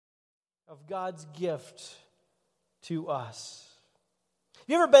of God's gift to us. Have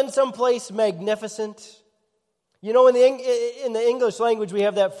you ever been someplace magnificent? You know, in the English language, we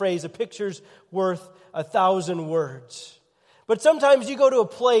have that phrase, a picture's worth 1,000 words. But sometimes you go to a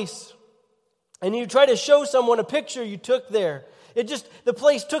place and you try to show someone a picture you took there. The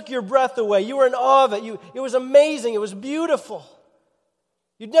place took your breath away. You were in awe of it. It was amazing. It was beautiful.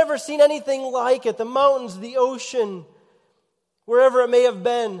 You'd never seen anything like it. The mountains, the ocean, wherever it may have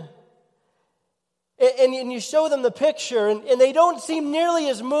been. And you show them the picture, and they don't seem nearly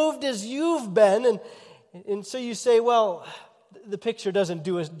as moved as you've been. And so you say, well, the picture doesn't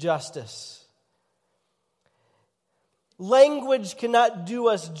do us justice. Language cannot do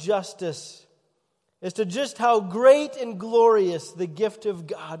us justice as to just how great and glorious the gift of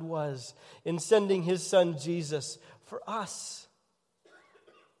God was in sending His Son Jesus for us.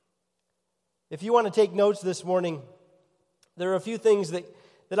 If you want to take notes this morning, there are a few things that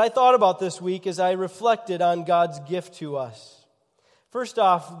I thought about this week as I reflected on God's gift to us. First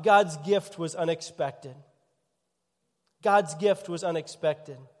off, God's gift was unexpected. God's gift was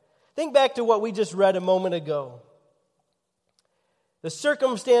unexpected. Think back to what we just read a moment ago. The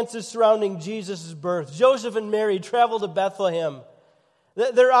circumstances surrounding Jesus' birth. Joseph and Mary travel to Bethlehem.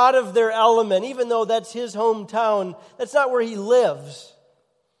 They're out of their element, even though that's his hometown. That's not where he lives.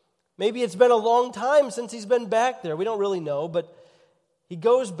 Maybe it's been a long time since he's been back there. We don't really know, but he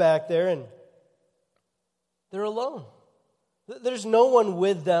goes back there and they're alone. There's no one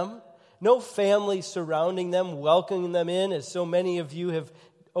with them, no family surrounding them, welcoming them in, as so many of you have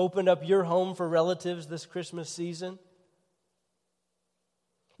opened up your home for relatives this Christmas season.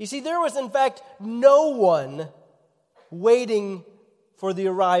 You see, there was in fact no one waiting for the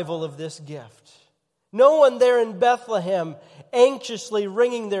arrival of this gift. No one there in Bethlehem anxiously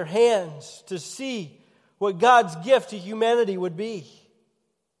wringing their hands to see what God's gift to humanity would be.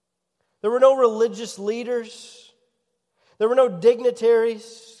 There were no religious leaders. There were no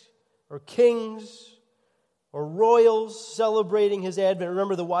dignitaries or kings or royals celebrating his advent.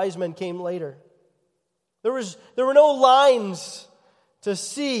 Remember, the wise men came later. There were no lines to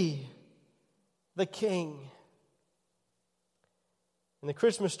see the king. In the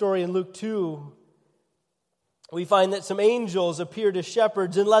Christmas story in Luke 2, we find that some angels appeared to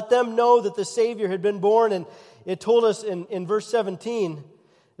shepherds and let them know that the Savior had been born. And it told us in verse 17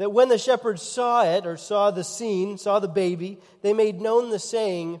 that when the shepherds saw it, or saw the scene, saw the baby, they made known the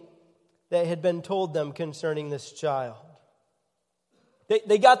saying that had been told them concerning this child.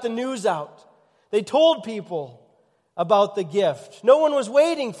 They got the news out. They told people about the gift. No one was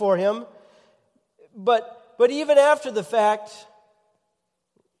waiting for him, but even after the fact,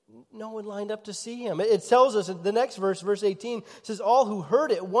 no one lined up to see him. It tells us in the next verse, verse 18, says, all who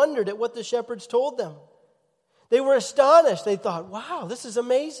heard it wondered at what the shepherds told them. They were astonished. They thought, wow, this is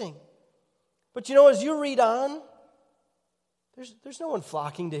amazing. But you know, as you read on, there's no one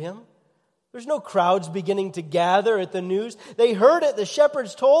flocking to him. There's no crowds beginning to gather at the news. They heard it, the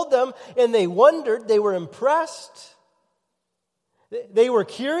shepherds told them, and they wondered, they were impressed. They were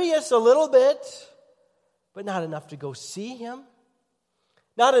curious a little bit, but not enough to go see him.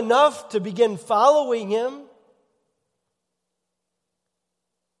 Not enough to begin following him.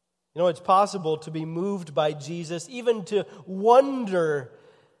 You know, it's possible to be moved by Jesus, even to wonder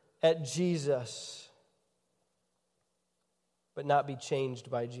at Jesus, but not be changed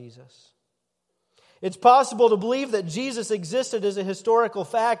by Jesus. It's possible to believe that Jesus existed as a historical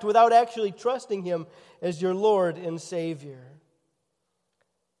fact without actually trusting him as your Lord and Savior.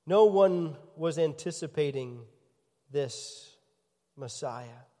 No one was anticipating this Messiah.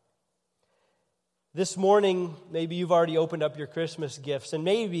 This morning, maybe you've already opened up your Christmas gifts, and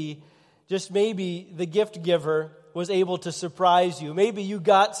maybe, just maybe, the gift giver was able to surprise you. Maybe you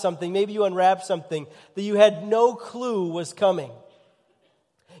got something, maybe you unwrapped something that you had no clue was coming.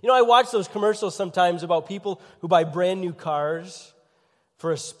 You know, I watch those commercials sometimes about people who buy brand new cars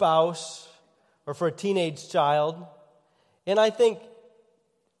for a spouse or for a teenage child, and I think,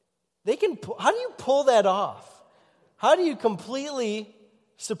 how do you pull that off? How do you completely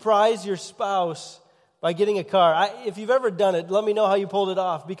surprise your spouse by getting a car? If you've ever done it, let me know how you pulled it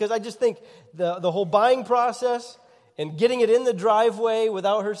off. Because I just think the whole buying process and getting it in the driveway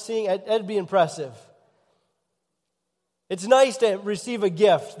without her seeing, that'd be impressive. It's nice to receive a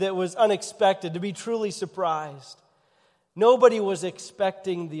gift that was unexpected, to be truly surprised. Nobody was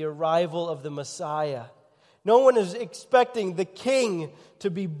expecting the arrival of the Messiah. No one is expecting the King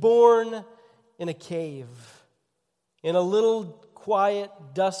to be born in a cave, in a little quiet,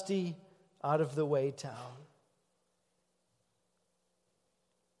 dusty, out-of-the-way town.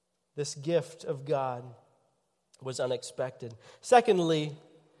 This gift of God was unexpected. Secondly,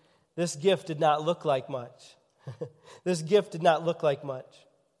 this gift did not look like much. This gift did not look like much.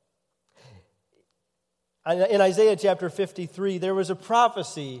 In Isaiah chapter 53, there was a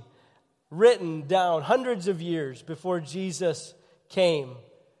prophecy written down hundreds of years before Jesus came.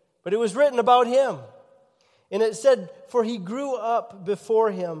 But it was written about him. And it said, "For he grew up before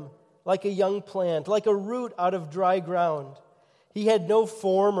him like a young plant, like a root out of dry ground. He had no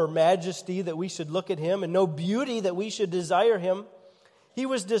form or majesty that we should look at him, and no beauty that we should desire him. He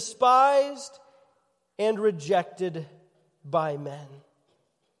was despised and rejected by men.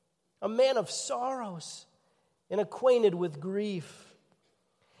 A man of sorrows and acquainted with grief.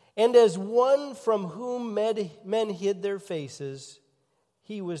 And as one from whom men hid their faces,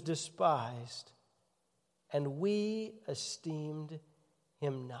 he was despised, and we esteemed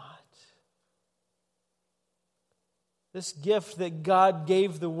him not." This gift that God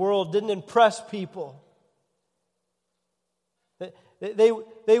gave the world didn't impress people.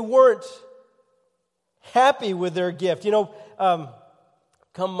 They weren't happy with their gift. Come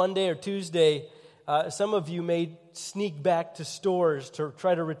Monday or Tuesday, some of you may sneak back to stores to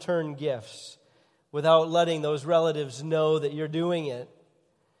try to return gifts without letting those relatives know that you're doing it.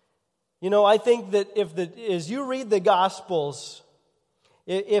 I think that as you read the Gospels,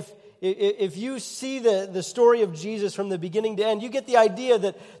 if you see the story of Jesus from the beginning to end, you get the idea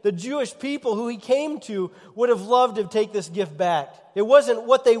that the Jewish people who he came to would have loved to take this gift back. It wasn't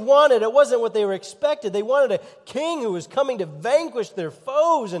what they wanted. It wasn't what they were expected. They wanted a king who was coming to vanquish their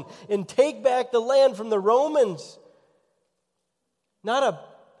foes and take back the land from the Romans. Not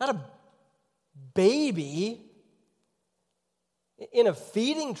a baby in a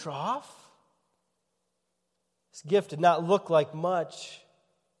feeding trough. This gift did not look like much.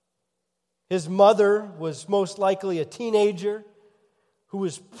 His mother was most likely a teenager who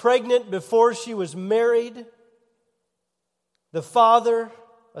was pregnant before she was married. The father,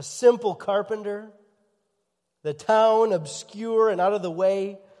 a simple carpenter. The town, obscure and out of the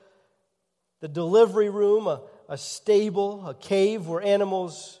way. The delivery room, a stable, a cave where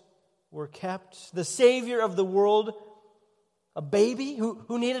animals were kept. The Savior of the world, a baby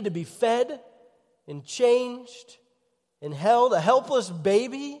who needed to be fed and changed and held, a helpless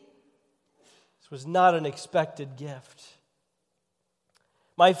baby. Was not an expected gift.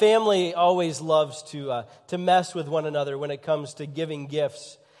 My family always loves to mess with one another when it comes to giving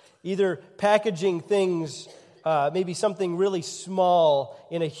gifts. Either packaging things, maybe something really small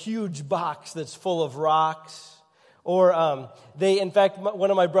in a huge box that's full of rocks. Or in fact,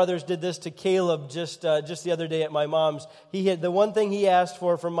 one of my brothers did this to Caleb just the other day at my mom's. The one thing he asked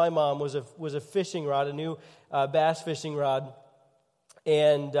for from my mom was a fishing rod, a new bass fishing rod.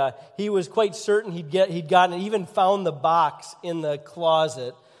 And he was quite certain he'd gotten it, even found the box in the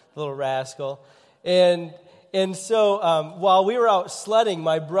closet, little rascal. And so while we were out sledding,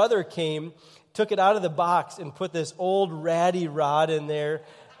 my brother came, took it out of the box, and put this old ratty rod in there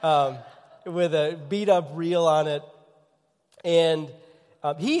with a beat-up reel on it. And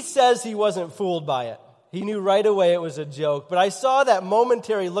he says he wasn't fooled by it. He knew right away it was a joke. But I saw that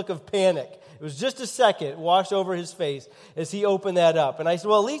momentary look of panic. It was just a second, washed over his face as he opened that up. And I said,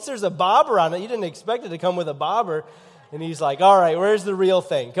 well, at least there's a bobber on it. You didn't expect it to come with a bobber. And he's like, all right, where's the real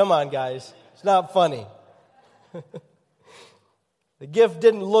thing? Come on, guys. It's not funny. The gift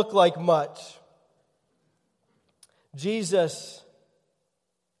didn't look like much. Jesus,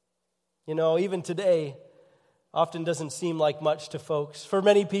 even today, often doesn't seem like much to folks. For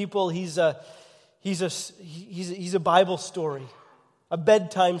many people, he's a Bible story. A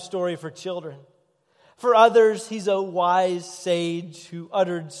bedtime story for children. For others, he's a wise sage who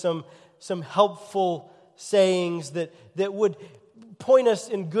uttered some helpful sayings that would point us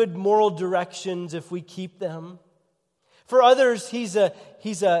in good moral directions if we keep them. For others, he's a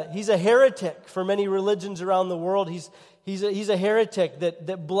heretic. For many religions around the world, he's a heretic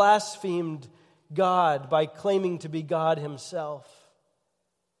that blasphemed God by claiming to be God himself.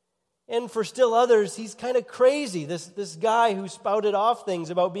 And for still others, he's kind of crazy. This guy who spouted off things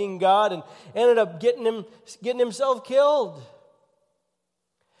about being God and ended up getting himself killed.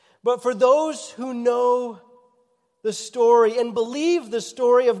 But for those who know the story and believe the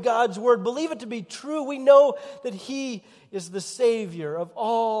story of God's word, believe it to be true, we know that he is the Savior of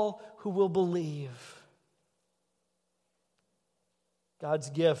all who will believe. God's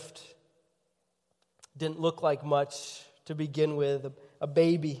gift didn't look like much to begin with, a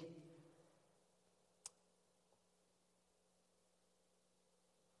baby.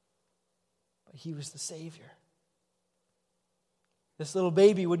 He was the Savior. This little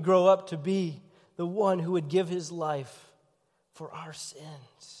baby would grow up to be the one who would give his life for our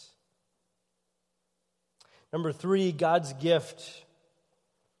sins. Number 3, God's gift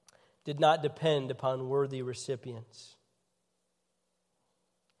did not depend upon worthy recipients.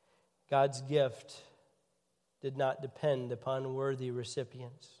 God's gift did not depend upon worthy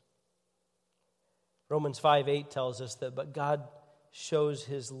recipients. Romans 5:8 tells us that, but God shows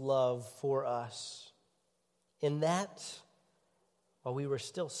his love for us in that, while we were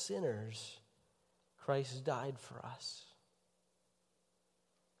still sinners, Christ died for us.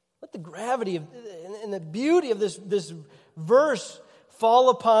 Let the gravity and the beauty of this verse fall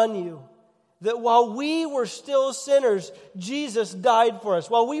upon you. That while we were still sinners, Jesus died for us.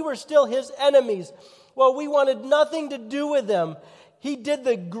 While we were still his enemies, while we wanted nothing to do with him, he showed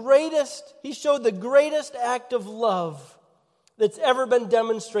the greatest act of love that's ever been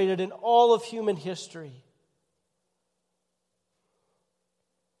demonstrated in all of human history.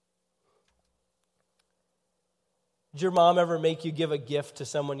 Did your mom ever make you give a gift to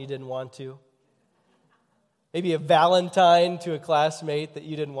someone you didn't want to? Maybe a Valentine to a classmate that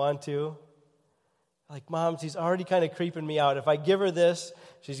you didn't want to? Like, Mom, she's already kind of creeping me out. If I give her this,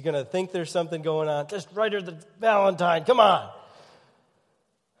 she's going to think there's something going on. Just write her the Valentine. Come on.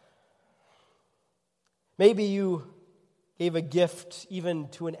 Maybe you gave a gift even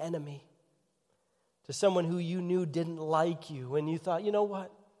to an enemy, to someone who you knew didn't like you, and you thought, you know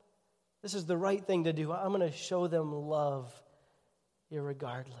what? This is the right thing to do. I'm going to show them love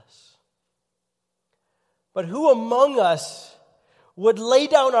irregardless. But who among us would lay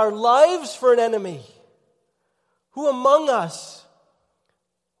down our lives for an enemy? Who among us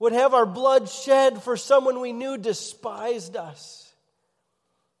would have our blood shed for someone we knew despised us?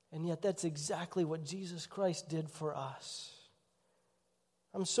 And yet that's exactly what Jesus Christ did for us.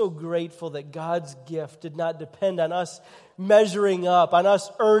 I'm so grateful that God's gift did not depend on us measuring up, on us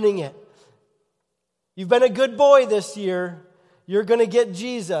earning it. You've been a good boy this year, you're going to get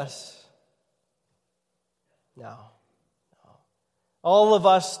Jesus. No. All of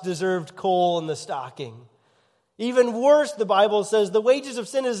us deserved coal in the stocking. Even worse, the Bible says, the wages of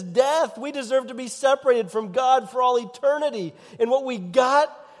sin is death. We deserve to be separated from God for all eternity. And what we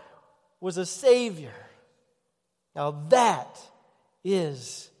got was a Savior. Now that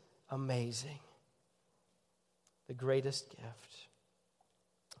is amazing. The greatest gift.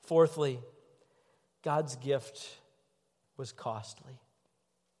 Fourthly, God's gift was costly.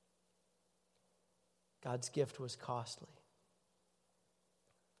 God's gift was costly.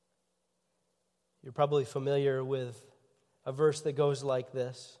 You're probably familiar with a verse that goes like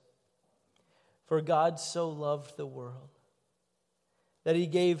this. For God so loved the world that he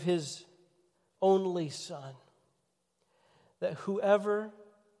gave his only Son, that whoever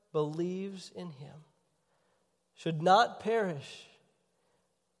believes in him should not perish,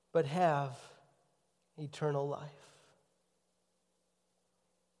 but have eternal life.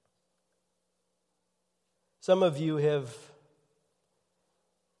 Some of you have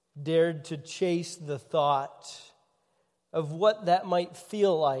dared to chase the thought of what that might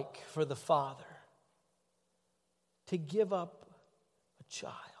feel like for the Father to give up a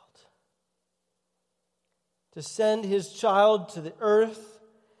child, to send his child to the earth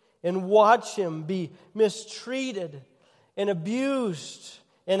and watch him be mistreated and abused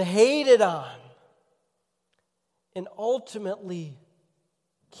and hated on and ultimately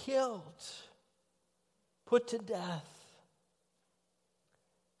killed, put to death.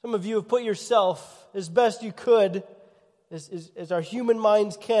 Some of you have put yourself as best you could, as our human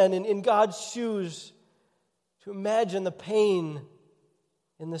minds can, in God's shoes to imagine the pain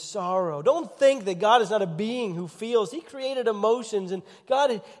and the sorrow. Don't think that God is not a being who feels. He created emotions, and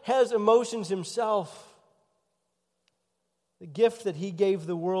God has emotions himself. The gift that he gave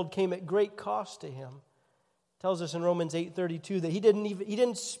the world came at great cost to him. It tells us in Romans 8:32 that he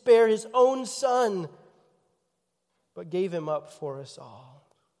didn't spare his own Son, but gave him up for us all.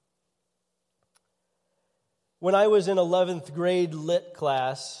 When I was in 11th grade lit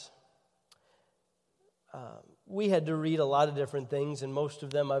class, we had to read a lot of different things, and most of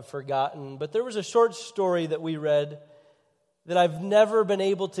them I've forgotten. But there was a short story that we read that I've never been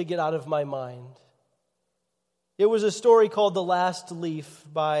able to get out of my mind. It was a story called The Last Leaf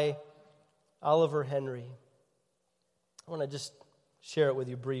by Oliver Henry. I want to just share it with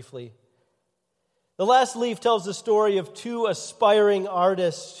you briefly. The Last Leaf tells the story of two aspiring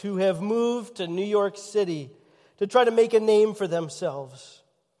artists who have moved to New York City to try to make a name for themselves.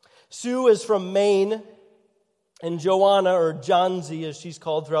 Sue is from Maine, and Joanna, or Johnsy as she's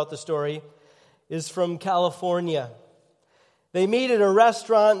called throughout the story, is from California. They meet at a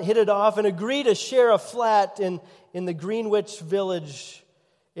restaurant, hit it off, and agree to share a flat in the Greenwich Village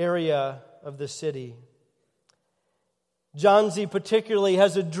area of the city. Johnsy particularly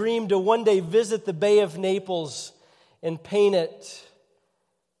has a dream to one day visit the Bay of Naples and paint it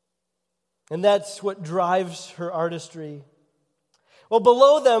And that's what drives her artistry. Well,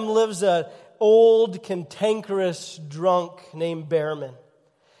 below them lives an old, cantankerous drunk named Behrman.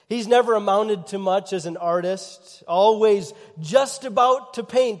 He's never amounted to much as an artist, always just about to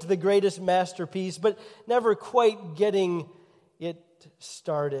paint the greatest masterpiece, but never quite getting it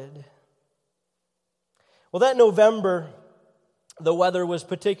started. Well, that November, the weather was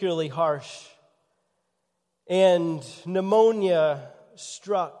particularly harsh, and pneumonia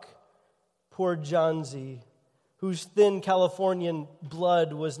struck poor Johnsy, whose thin Californian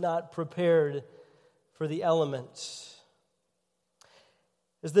blood was not prepared for the elements.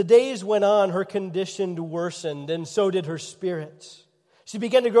 As the days went on, her condition worsened, and so did her spirits. She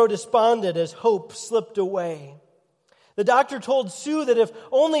began to grow despondent as hope slipped away. The doctor told Sue that if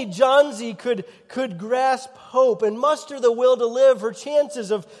only Johnsy could grasp hope and muster the will to live, her chances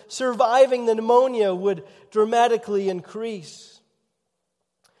of surviving the pneumonia would dramatically increase.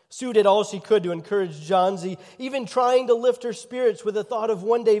 Sue did all she could to encourage Johnsy, even trying to lift her spirits with the thought of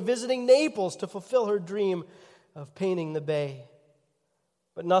one day visiting Naples to fulfill her dream of painting the bay.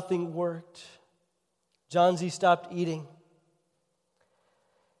 But nothing worked. Johnsy stopped eating.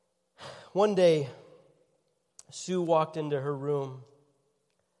 One day, Sue walked into her room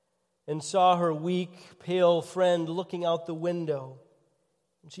and saw her weak, pale friend looking out the window.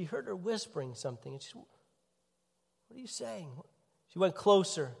 And she heard her whispering something. And she said, "What are you saying?" She went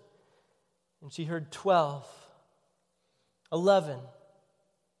closer, and she heard 12, 11,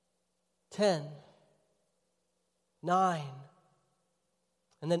 10, 9,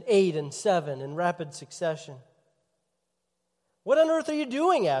 and then 8 and 7 in rapid succession. "What on earth are you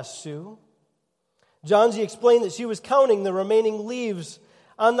doing?" asked Sue. Johnsy explained that she was counting the remaining leaves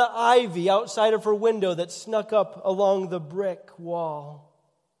on the ivy outside of her window that snuck up along the brick wall.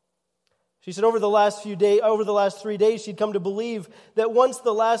 She said over the last 3 days, she'd come to believe that once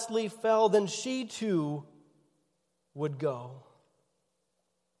the last leaf fell, then she too would go.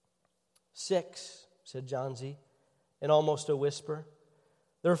 6, said Johnsy, in almost a whisper.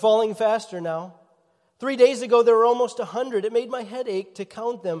 "They're falling faster now. 3 days ago, there were almost 100. It made my head ache to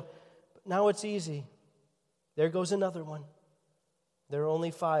count them. But now it's easy. There goes another one. There are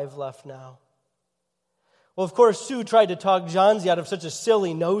only 5 left now." Well, of course, Sue tried to talk Johnsy out of such a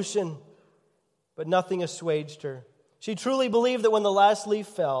silly notion, but nothing assuaged her. She truly believed that when the last leaf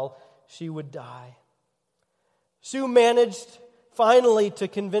fell, she would die. Sue managed finally to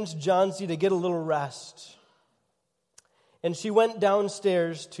convince Johnsy to get a little rest. And she went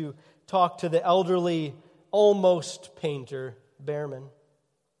downstairs to talk to the elderly, almost painter, Behrman.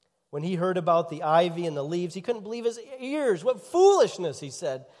 When he heard about the ivy and the leaves, he couldn't believe his ears. "What foolishness," he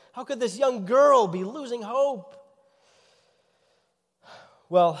said. "How could this young girl be losing hope?"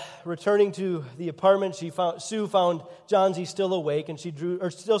 Well, returning to the apartment, Sue found Johnsy still awake and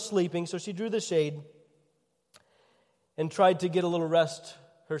still sleeping, so she drew the shade and tried to get a little rest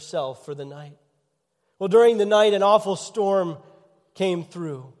herself for the night. Well, during the night, an awful storm came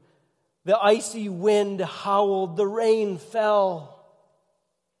through. The icy wind howled, the rain fell.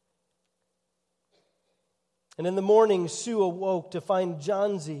 And in the morning, Sue awoke to find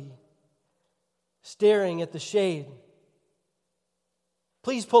Johnsy staring at the shade.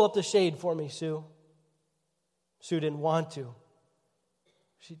 "Please pull up the shade for me, Sue." Sue didn't want to.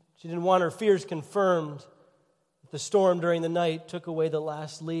 She didn't want her fears confirmed. The storm during the night took away the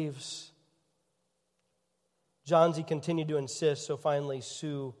last leaves. Johnsy continued to insist, so finally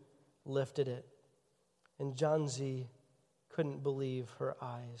Sue lifted it. And Johnsy couldn't believe her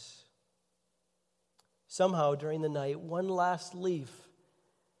eyes. Somehow during the night, one last leaf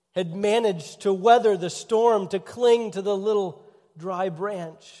had managed to weather the storm, to cling to the little dry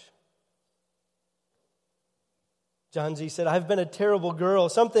branch. Johnsy said, "I've been a terrible girl.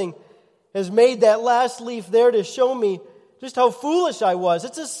 Something has made that last leaf there to show me just how foolish I was.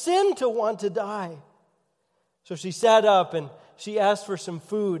 It's a sin to want to die." So she sat up and she asked for some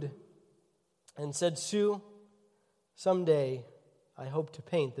food and said, "Sue, someday I hope to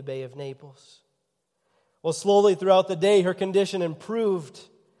paint the Bay of Naples." Well, slowly throughout the day, her condition improved.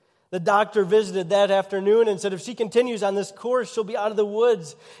 The doctor visited that afternoon and said if she continues on this course, she'll be out of the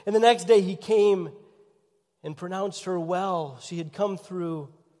woods. And the next day he came and pronounced her well. She had come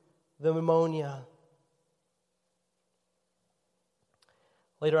through the pneumonia.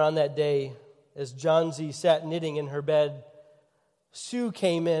 Later on that day, as Johnsy sat knitting in her bed, Sue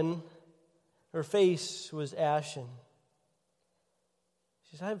came in. Her face was ashen.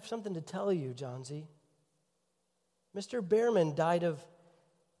 She said, "I have something to tell you, Johnsy. Mr. Behrman died of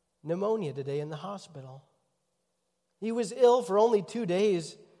pneumonia today in the hospital. He was ill for only 2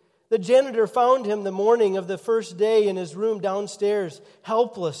 days, The janitor found him the morning of the first day in his room downstairs,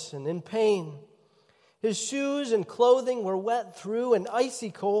 helpless and in pain. His shoes and clothing were wet through and icy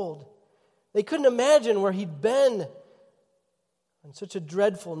cold. They couldn't imagine where he'd been on such a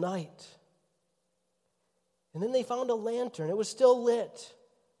dreadful night. And then they found a lantern. It was still lit.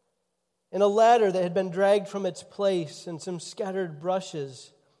 And a ladder that had been dragged from its place, and some scattered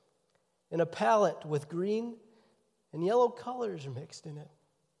brushes, and a palette with green and yellow colors mixed in it.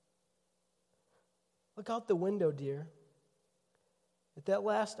 Look out the window, dear, at that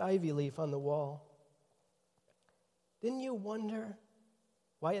last ivy leaf on the wall. Didn't you wonder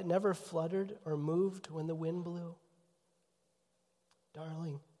why it never fluttered or moved when the wind blew?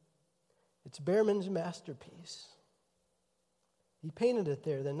 Darling, it's Behrman's masterpiece. He painted it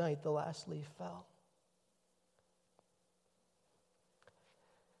there the night the last leaf fell.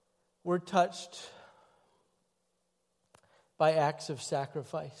 We're touched by acts of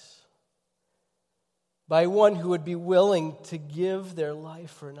sacrifice, by one who would be willing to give their life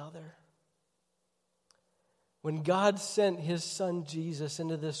for another. When God sent His Son Jesus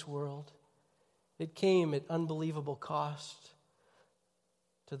into this world, it came at unbelievable cost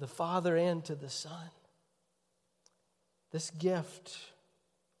to the Father and to the Son. This gift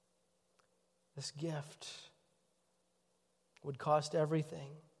would cost everything.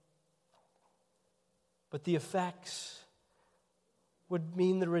 But the effects would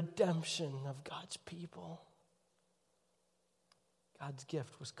mean the redemption of God's people. God's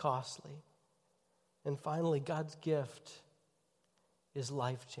gift was costly. And finally, God's gift is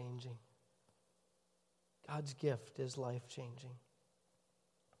life-changing. God's gift is life-changing.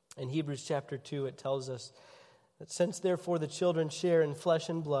 In Hebrews chapter 2, it tells us that since therefore the children share in flesh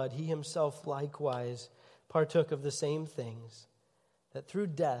and blood, He Himself likewise partook of the same things, that through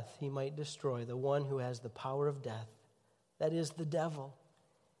death He might destroy the one who has the power of death, that is, the devil,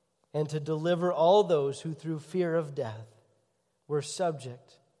 and to deliver all those who through fear of death were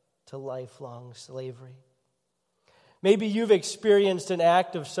subject to lifelong slavery. Maybe you've experienced an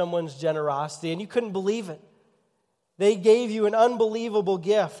act of someone's generosity and you couldn't believe it. They gave you an unbelievable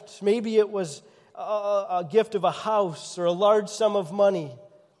gift. Maybe it was a gift of a house or a large sum of money.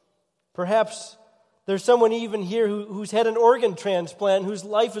 Perhaps there's someone even here who's had an organ transplant, whose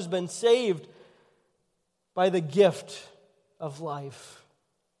life has been saved by the gift of life.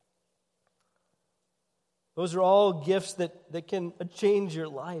 Those are all gifts that can change your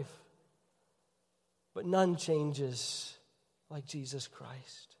life. But none changes like Jesus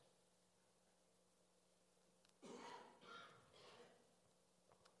Christ.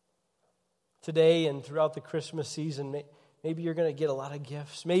 Today and throughout the Christmas season, maybe you're going to get a lot of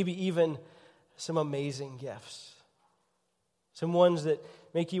gifts. Maybe even some amazing gifts. Some ones that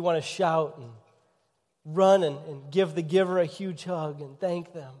make you want to shout and run and give the giver a huge hug and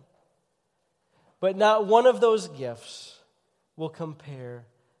thank them. But not one of those gifts will compare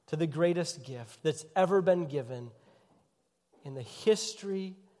to the greatest gift that's ever been given in the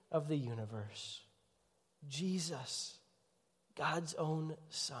history of the universe. Jesus, God's own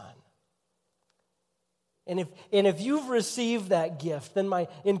Son. And if you've received that gift, then my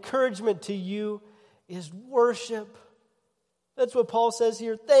encouragement to you is worship. That's what Paul says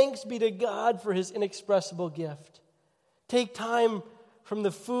here. Thanks be to God for His inexpressible gift. Take time from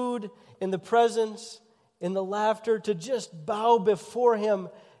the food, in the presence, in the laughter, to just bow before Him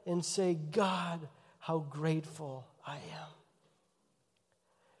and say, God, how grateful I am.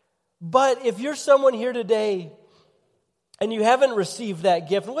 But if you're someone here today and you haven't received that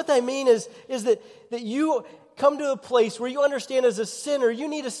gift, and what I mean is that you come to a place where you understand as a sinner, you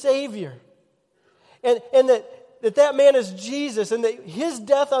need a Savior. And that man is Jesus, and that His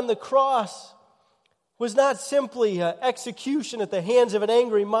death on the cross was not simply execution at the hands of an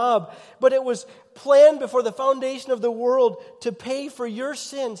angry mob, but it was planned before the foundation of the world to pay for your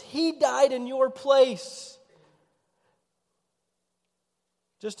sins. He died in your place.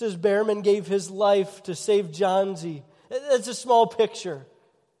 Just as Behrman gave his life to save Johnsy. That's a small picture,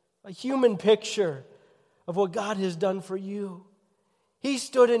 a human picture of what God has done for you. He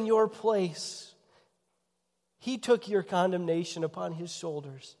stood in your place. He took your condemnation upon His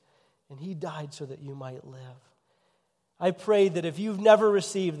shoulders. And He died so that you might live. I pray that if you've never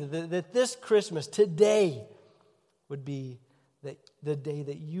received it, that this Christmas, today, would be the day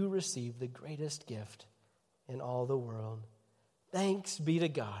that you receive the greatest gift in all the world. Thanks be to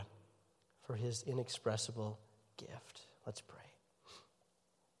God for His inexpressible gift. Let's pray.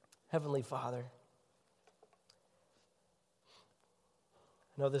 Heavenly Father,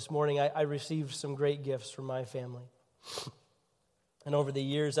 I know this morning I received some great gifts from my family. And over the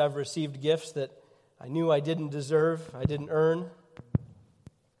years, I've received gifts that I knew I didn't deserve, I didn't earn.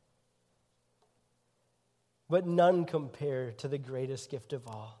 but none compare to the greatest gift of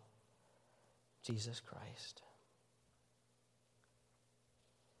all, Jesus Christ.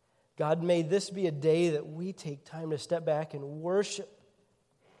 God, may this be a day that we take time to step back and worship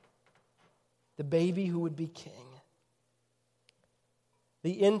the baby who would be king,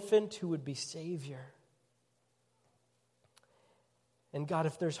 the infant who would be Savior. And God,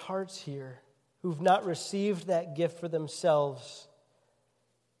 if there's hearts here who've not received that gift for themselves,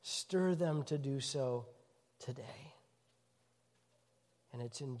 stir them to do so today. And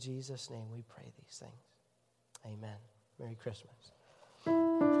it's in Jesus' name we pray these things. Amen. Merry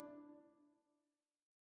Christmas.